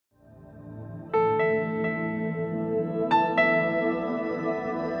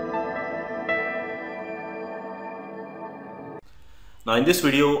Now in this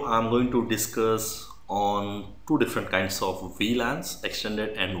video, I'm going to discuss on two different kinds of VLANs,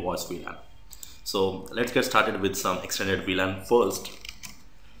 extended and voice VLAN. So let's get started with some extended VLAN first.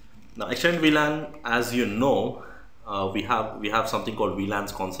 Now extended VLAN, as you know, we have something called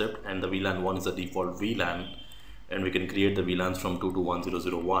VLANs concept, and the VLAN 1 is the default VLAN, and we can create the VLANs from 2 to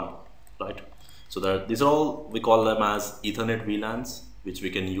 1001, right? So that these are all, we call them as Ethernet VLANs, which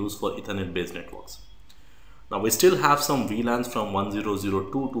we can use for Ethernet based networks. Now we still have some VLANs from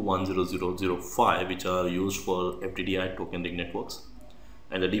 1002 to 10005 which are used for FDDI token ring networks,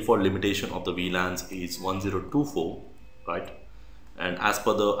 and the default limitation of the VLANs is 1024, right? And as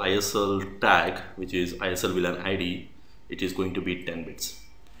per the ISL tag, which is ISL VLAN ID, it is going to be 10 bits.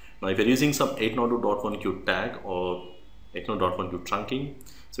 Now if you're using some 802.1q tag or 802.1q trunking,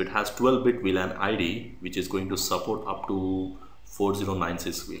 so it has 12-bit VLAN ID which is going to support up to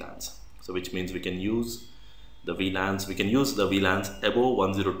 4096 VLANs. So which means we can use the VLANs, above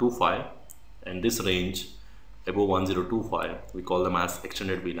 1025, and this range above 1025 we call them as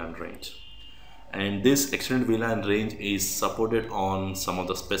extended VLAN range. And this extended VLAN range is supported on some of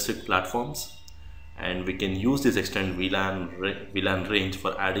the specific platforms, and we can use this extended VLAN range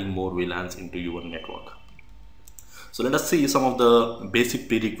for adding more VLANs into your network. So let us see some of the basic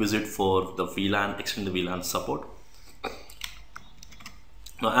prerequisite for the extended VLAN support.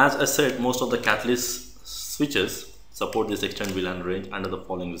 Now as I said, most of the Catalyst switches support this extended VLAN range under the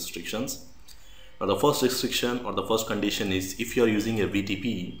following restrictions. Now the first restriction or the first condition is if you are using a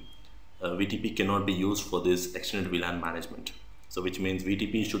VTP, VTP cannot be used for this extended VLAN management. So which means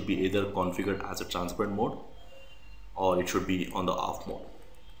VTP should be either configured as a transparent mode or it should be on the off mode.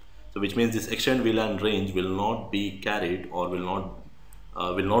 So which means this extended VLAN range will not be carried or will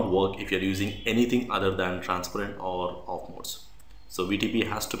not work if you are using anything other than transparent or off modes. So VTP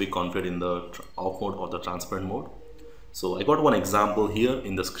has to be configured in the off mode or the transparent mode. So I got one example here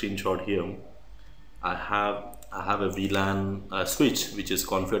in the screenshot here. I have a VLAN switch which is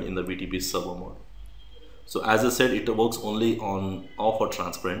configured in the VTP server mode. So as I said, it works only on off or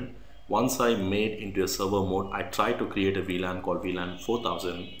transparent. Once I made into a server mode, I tried to create a VLAN called VLAN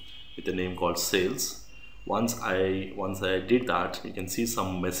 4000 with a name called sales. Once I did that, you can see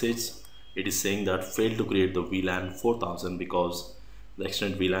some message. It is saying that failed to create the VLAN 4000 because the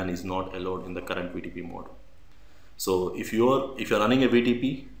extended VLAN is not allowed in the current VTP mode. So if you're running a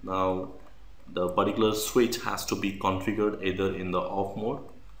VTP, now the particular switch has to be configured either in the off mode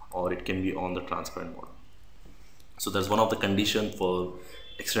or it can be on the transparent mode. So that's one of the conditions for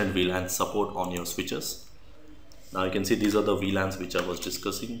extended VLAN support on your switches. Now you can see these are the VLANs which I was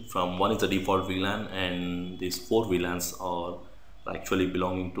discussing. From one is the default VLAN, and these 4 VLANs are actually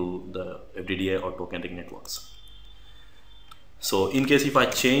belonging to the FDDI or token ring networks. So in case if I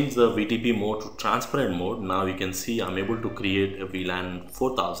change the VTP mode to transparent mode, now you can see I'm able to create a VLAN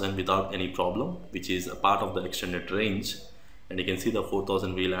 4000 without any problem, which is a part of the extended range, and you can see the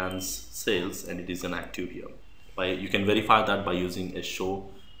 4000 VLANs sales, and it is inactive here. You can verify that by using a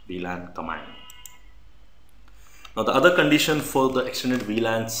show VLAN command. Now the other condition for the extended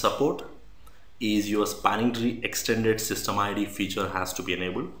VLAN support is your spanning tree extended system ID feature has to be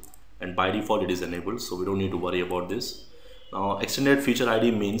enabled, and by default it is enabled, so we don't need to worry about this. Now extended feature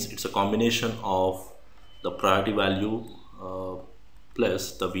ID means it's a combination of the priority value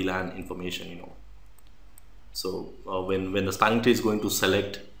plus the VLAN information, So when the spanning tree is going to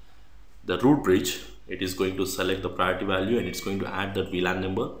select the root bridge, it is going to select the priority value and it's going to add that VLAN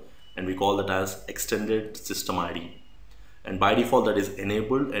number, and we call that as extended system ID. And by default that is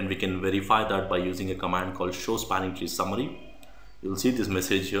enabled, and we can verify that by using a command called show spanning tree summary. You'll see this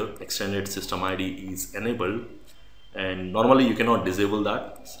message here, extended system ID is enabled, and normally you cannot disable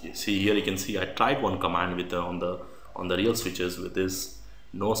that. See here, you can see I tried one command with on the real switches with this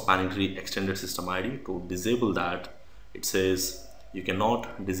no spanning tree extended system ID. To disable that, it says you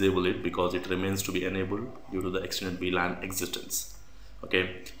cannot disable it because it remains to be enabled due to the extended VLAN existence.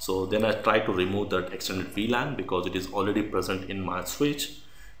 Okay, so then I try to remove that extended VLAN because it is already present in my switch.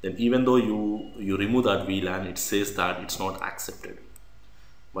 Then even though you remove that VLAN, it says that it's not accepted.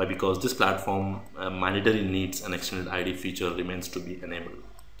 Why? Because this platform mandatory needs an extended ID feature remains to be enabled.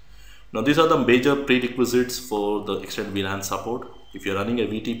 Now these are the major prerequisites for the extended VLAN support. If you're running a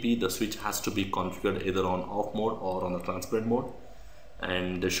VTP, the switch has to be configured either on off mode or on the transparent mode,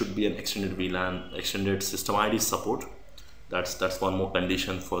 and there should be an extended VLAN, extended system ID support. That's one more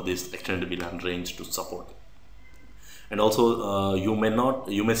condition for this extended VLAN range to support. And also you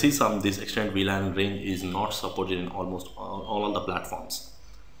may see this extended VLAN range is not supported in almost all the platforms.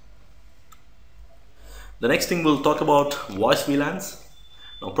 The next thing we'll talk about voice VLANs.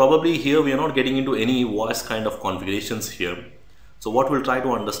 Now probably here we are not getting into any voice kind of configurations here. So what we'll try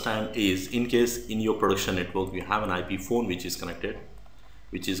to understand is, in case in your production network you have an IP phone which is connected,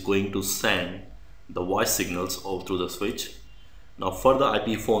 which is going to send the voice signals out through the switch. Now for the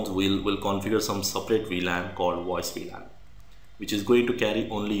IP phones, we'll configure some separate VLAN called Voice VLAN, which is going to carry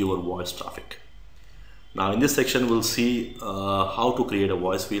only your voice traffic. Now in this section we'll see how to create a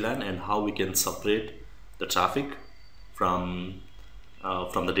voice VLAN and how we can separate the traffic from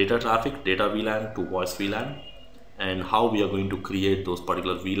the data traffic, data VLAN to voice VLAN, and how we are going to create those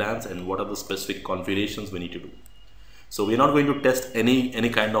particular VLANs and what are the specific configurations we need to do. So we're not going to test any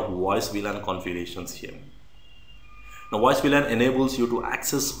kind of voice VLAN configurations here. Now voice VLAN enables you to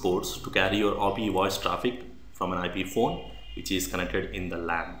access ports to carry your IP voice traffic from an IP phone which is connected in the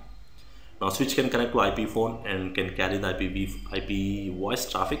LAN. Now switch can connect to IP phone and can carry the IP voice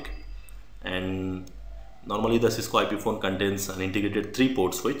traffic, and normally the Cisco IP phone contains an integrated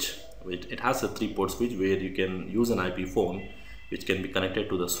 3-port switch. It has a 3-port switch where you can use an IP phone which can be connected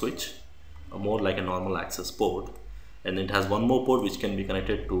to the switch, more like a normal access port, and it has one more port which can be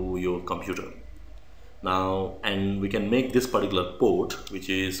connected to your computer. Now, and we can make this particular port which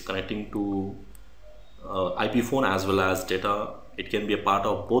is connecting to IP phone as well as data. It can be a part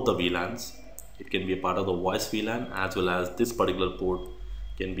of both the VLANs. It can be a part of the voice VLAN, as well as this particular port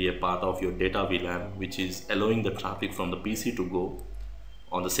can be a part of your data VLAN, which is allowing the traffic from the PC to go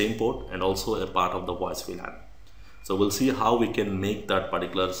on the same port, and also a part of the voice VLAN. So we'll see how we can make that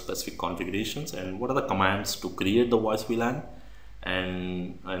particular specific configurations and what are the commands to create the voice VLAN,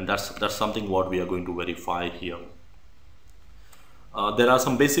 and that's something what we are going to verify here. There are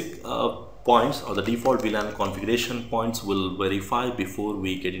some basic points, or the default VLAN configuration points we'll verify before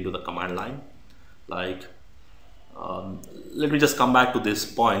we get into the command line. Like let me just come back to these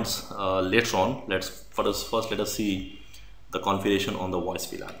points later on. First let us see the configuration on the voice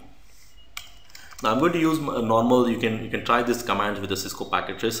VLAN. Now I'm going to use a normal, you can try this command with the Cisco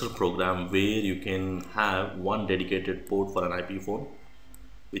Packet Tracer program, where you can have one dedicated port for an IP phone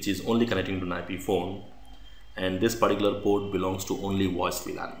which is only connecting to an IP phone, and this particular port belongs to only voice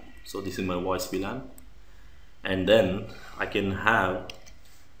VLAN. So this is my voice VLAN, and then I can have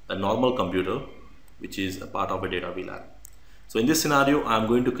a normal computer which is a part of a data VLAN. So in this scenario I'm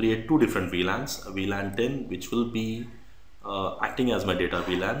going to create two different VLANs, a VLAN 10 which will be acting as my data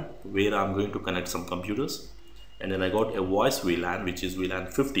VLAN, where I'm going to connect some computers, and then I got a voice VLAN which is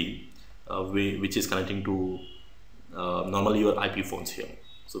VLAN 50 which is connecting to normally your IP phones here.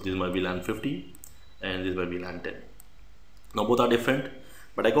 So this is my VLAN 50 and this is my VLAN 10. Now both are different,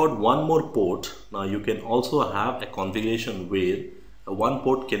 but I got one more port. Now you can also have a configuration where one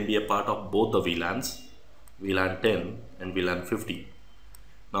port can be a part of both the VLANs, VLAN 10 and VLAN 50.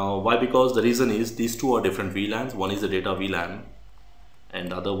 Now why? Because the reason is these two are different VLANs. One is the data VLAN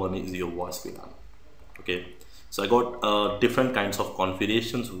and the other one is your voice VLAN. Okay, so I got different kinds of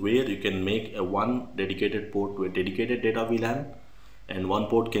configurations where you can make a one dedicated port to a dedicated data VLAN, and one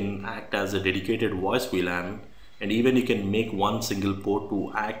port can act as a dedicated voice VLAN, and even you can make one single port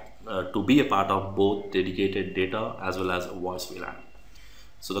to act to be a part of both dedicated data as well as a voice VLAN.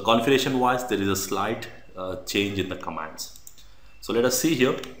 So the configuration wise there is a slight change in the commands. So let us see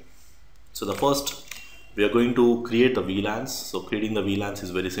here. So the first, we are going to create the VLANs. So creating the VLANs is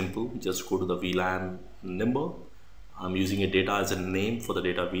very simple. Just go to the VLAN number. I'm using a data as a name for the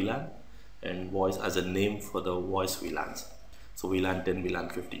data VLAN and voice as a name for the voice VLANs. So VLAN 10,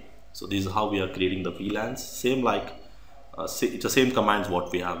 VLAN 50. So this is how we are creating the VLANs. Same like it's the same commands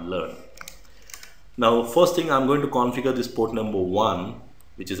what we have learned. Now first thing, I'm going to configure this port number 1,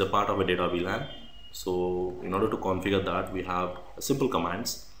 which is a part of a data VLAN. So in order to configure that, we have simple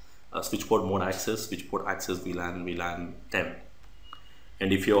commands: switch port mode access, switch port access VLAN, VLAN 10.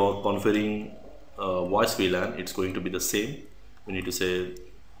 And if you're configuring voice VLAN, it's going to be the same. We need to say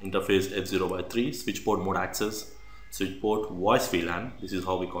interface F0/3, switch port mode access, switch port voice VLAN. This is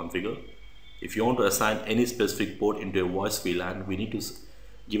how we configure. If you want to assign any specific port into a voice VLAN, we need to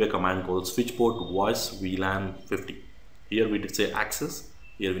give a command called switch port voice VLAN 50. Here we did say access.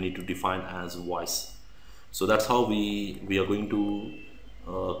 Here we need to define as voice. So that's how we are going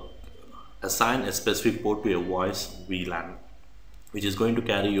to assign a specific port to a voice VLAN, which is going to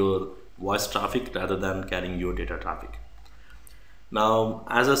carry your voice traffic rather than carrying your data traffic. Now,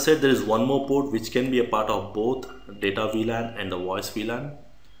 as I said, there is one more port which can be a part of both data VLAN and the voice VLAN.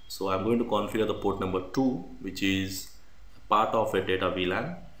 So I'm going to configure the port number 2, which is part of a data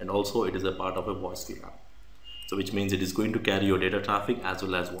VLAN, and also it is a part of a voice VLAN. So which means it is going to carry your data traffic as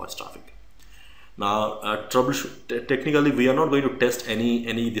well as voice traffic. Now technically we are not going to test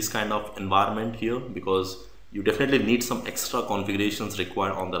any this kind of environment here, because you definitely need some extra configurations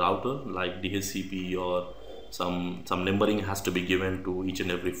required on the router, like DHCP or some numbering has to be given to each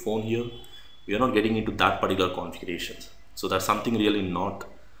and every phone here. We are not getting into that particular configurations. So that's something really not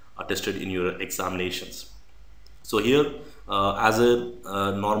attested in your examinations. So here as a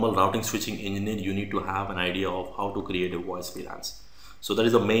normal routing switching engineer, you need to have an idea of how to create a voice VLANs. So that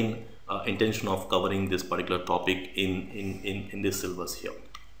is the main intention of covering this particular topic in this syllabus here.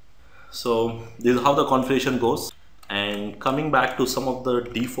 So this is how the configuration goes. And coming back to some of the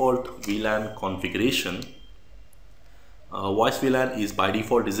default VLAN configuration, voice VLAN is by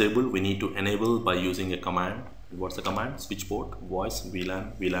default disabled. We need to enable by using a command. What's the command? Switch port, voice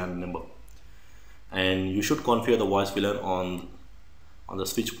VLAN, VLAN number. And you should configure the voice VLAN on the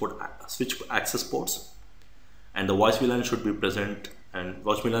switch access ports, and the voice VLAN should be present, and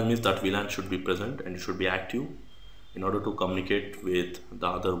voice VLAN means that VLAN should be present and it should be active in order to communicate with the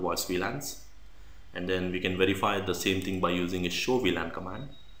other voice VLANs. And then we can verify the same thing by using a show VLAN command.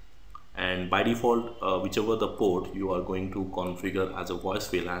 And by default, whichever the port you are going to configure as a voice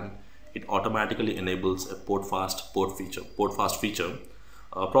VLAN, it automatically enables a port fast feature.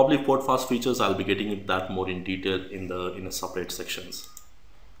 Probably port fast features, I'll be getting into that more in detail in the separate sections.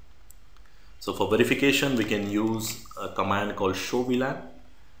 So for verification, we can use a command called show VLAN.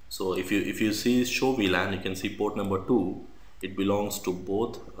 So if you see show VLAN, you can see port number 2. It belongs to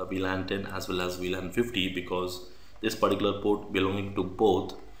both VLAN 10 as well as VLAN 50, because this particular port belonging to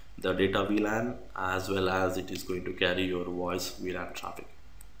both the data VLAN as well as it is going to carry your voice VLAN traffic.